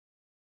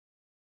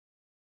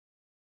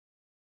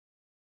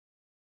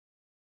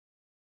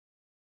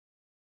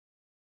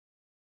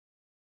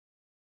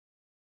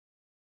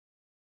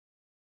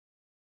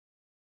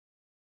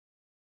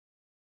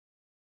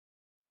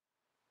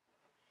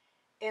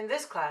In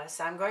this class,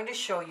 I'm going to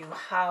show you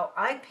how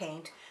I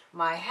paint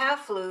my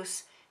half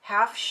loose,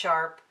 half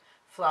sharp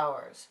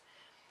flowers.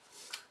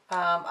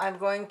 I'm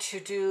going to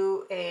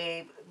do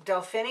a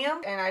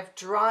Delphinium, and I've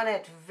drawn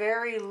it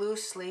very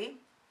loosely.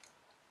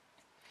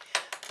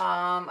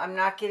 I'm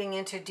not getting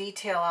into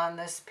detail on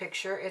this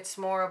picture. It's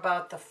more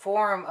about the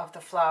form of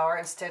the flower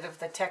instead of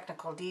the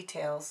technical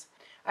details.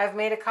 I've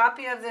made a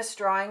copy of this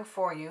drawing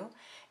for you,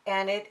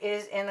 and it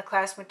is in the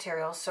class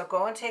materials, so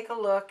go and take a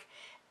look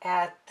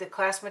at the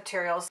class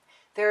materials.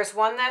 There's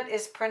one that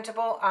is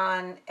printable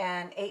on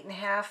an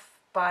 8.5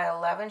 by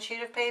 11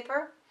 sheet of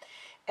paper,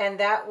 and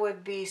that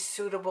would be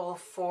suitable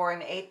for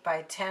an 8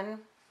 by 10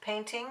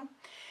 painting.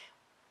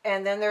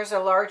 And then there's a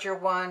larger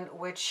one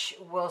which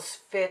will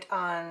fit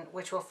on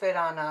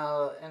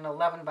an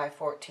 11 by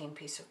 14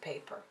 piece of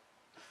paper.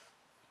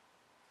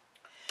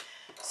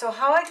 So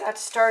how I got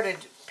started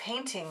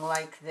painting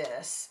like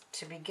this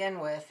to begin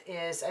with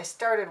is I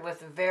started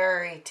with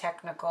very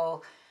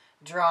technical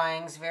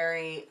drawings,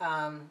 very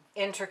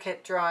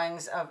intricate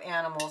drawings of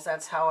animals.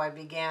 That's how I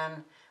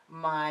began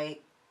my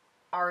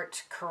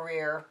art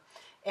career,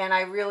 and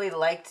I really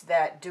liked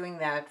doing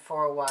that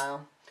for a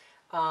while.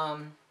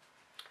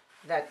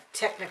 That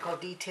technical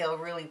detail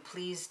really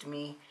pleased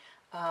me.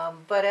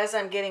 But as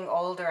I'm getting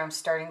older, I'm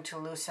starting to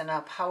loosen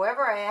up.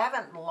 However, I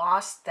haven't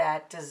lost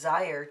that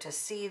desire to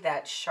see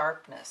that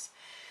sharpness.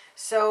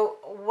 So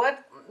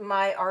what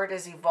my art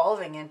is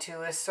evolving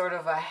into is sort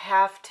of a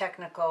half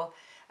technical,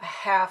 a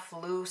half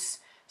loose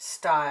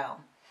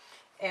style.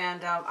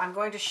 And I'm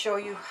going to show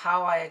you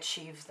how I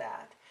achieve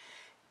that.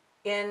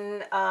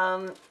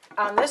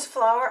 On this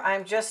flower,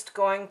 I'm just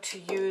going to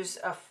use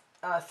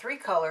three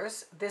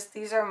colors.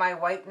 These are my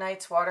White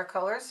Nights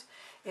watercolors.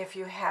 If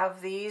you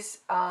have these,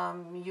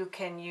 you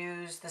can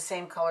use the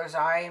same colors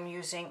I am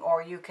using,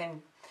 or you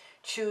can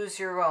choose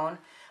your own.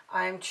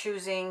 I'm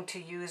choosing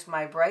to use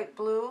my bright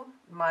blue,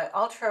 my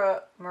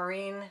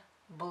ultramarine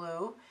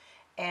blue,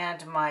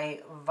 and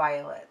my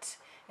violet.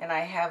 And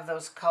I have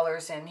those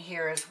colors in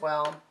here as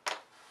well.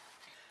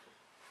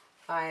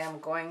 I am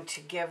going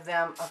to give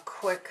them a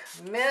quick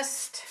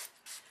mist,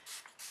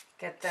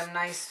 get them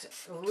nice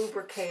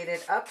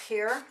lubricated up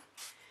here.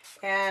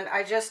 And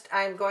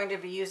I'm going to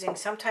be using,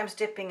 sometimes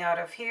dipping out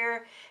of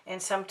here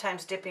and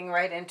sometimes dipping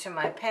right into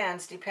my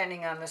pans,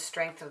 depending on the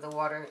strength of the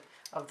water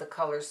of the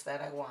colors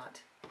that I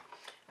want.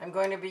 I'm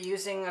going to be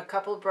using a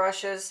couple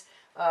brushes,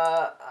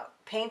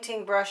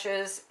 painting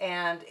brushes,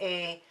 and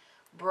a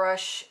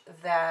brush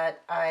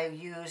that I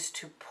use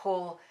to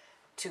pull,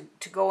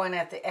 to go in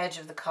at the edge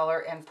of the color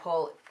and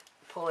pull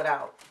it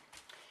out.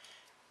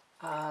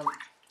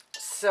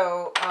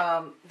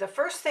 The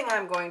first thing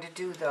I'm going to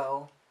do,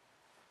 though,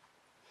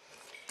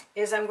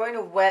 is I'm going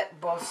to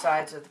wet both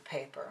sides of the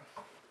paper.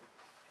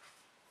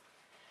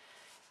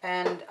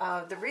 And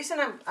the reason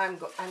I'm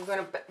going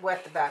to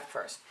wet the back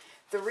first.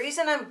 The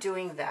reason I'm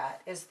doing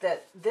that is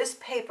that this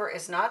paper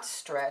is not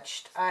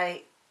stretched.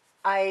 I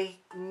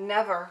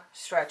never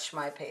stretch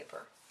my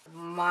paper.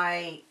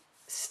 My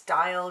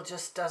style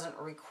just doesn't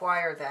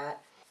require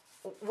that.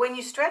 When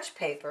you stretch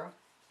paper,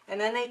 and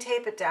then they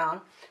tape it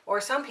down, or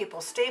some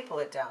people staple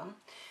it down,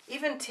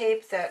 even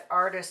tape that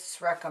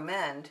artists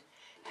recommend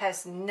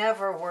has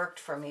never worked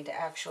for me to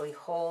actually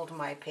hold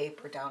my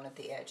paper down at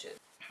the edges.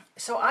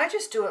 So I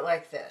just do it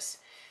like this.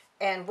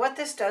 And what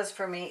this does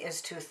for me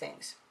is two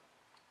things.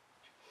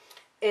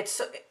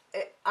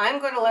 I'm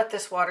going to let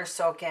this water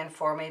soak in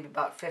for maybe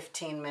about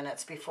 15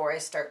 minutes before I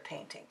start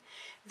painting.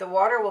 The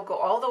water will go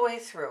all the way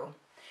through.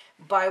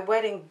 By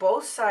wetting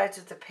both sides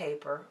of the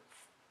paper,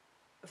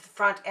 the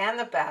front and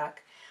the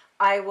back,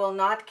 I will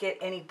not get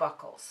any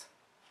buckles.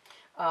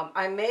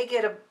 I may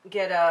get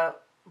a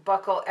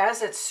buckle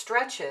as it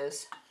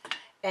stretches,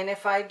 and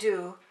if I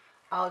do,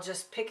 I'll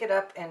just pick it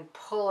up and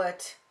pull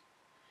it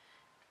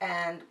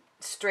and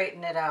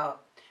straighten it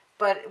out.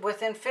 But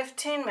within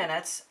 15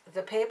 minutes,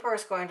 the paper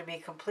is going to be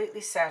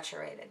completely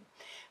saturated,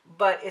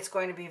 but it's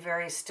going to be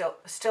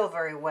still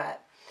very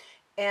wet.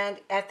 And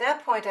at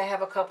that point, I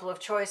have a couple of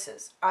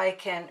choices. I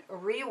can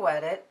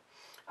re-wet it.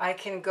 I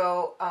can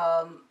go,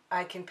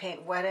 I can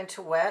paint wet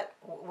into wet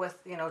with,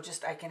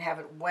 I can have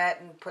it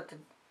wet and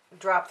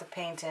drop the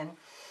paint in.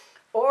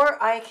 Or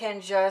I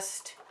can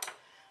just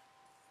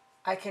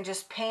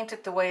paint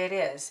it the way it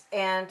is.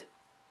 And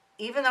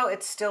even though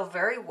it's still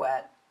very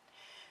wet,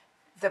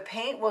 the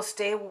paint will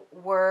stay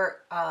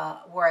where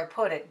I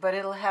put it, but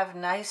it'll have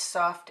nice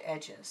soft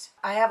edges.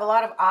 I have a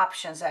lot of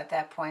options at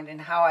that point in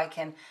how I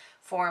can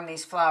form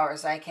these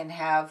flowers. I can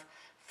have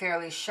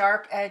fairly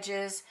sharp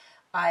edges.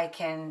 I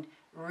can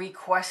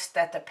request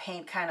that the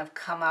paint kind of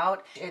come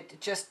out.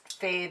 It just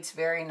fades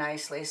very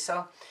nicely.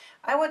 So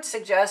I would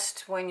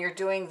suggest when you're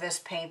doing this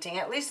painting,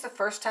 at least the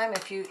first time,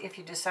 if you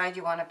decide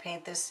you want to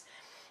paint this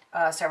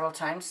several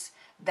times,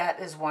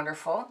 that is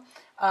wonderful.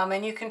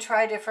 And you can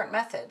try different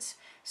methods.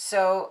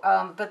 So,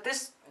 but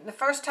the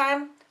first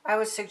time, I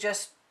would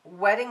suggest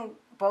wetting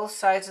both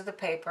sides of the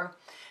paper.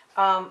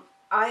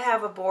 I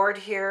have a board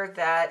here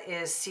that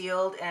is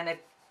sealed, and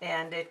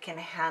it can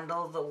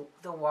handle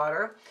the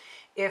water.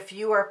 If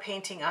you are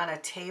painting on a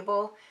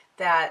table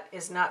that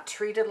is not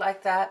treated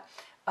like that,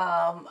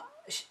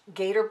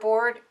 gator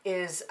board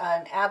is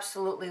an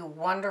absolutely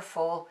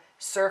wonderful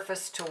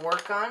surface to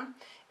work on,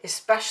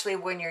 especially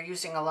when you're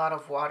using a lot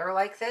of water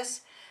like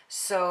this.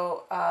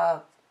 So,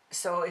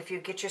 so if you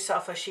get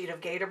yourself a sheet of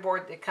gator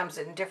board that comes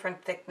in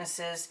different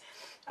thicknesses,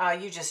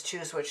 you just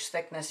choose which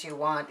thickness you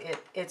want.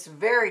 It's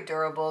very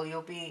durable.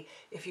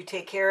 If you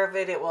take care of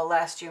it, it will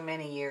last you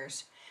many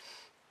years.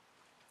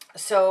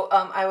 So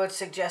I would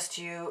suggest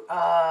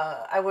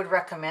I would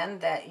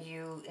recommend that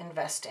you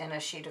invest in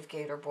a sheet of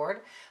gator board.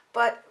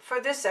 But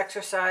for this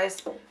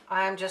exercise,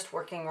 I'm just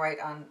working right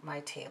on my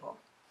table.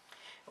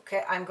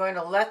 Okay, I'm going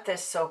to let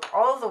this soak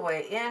all the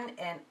way in,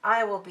 and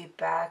I will be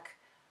back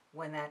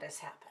when that has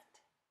happened.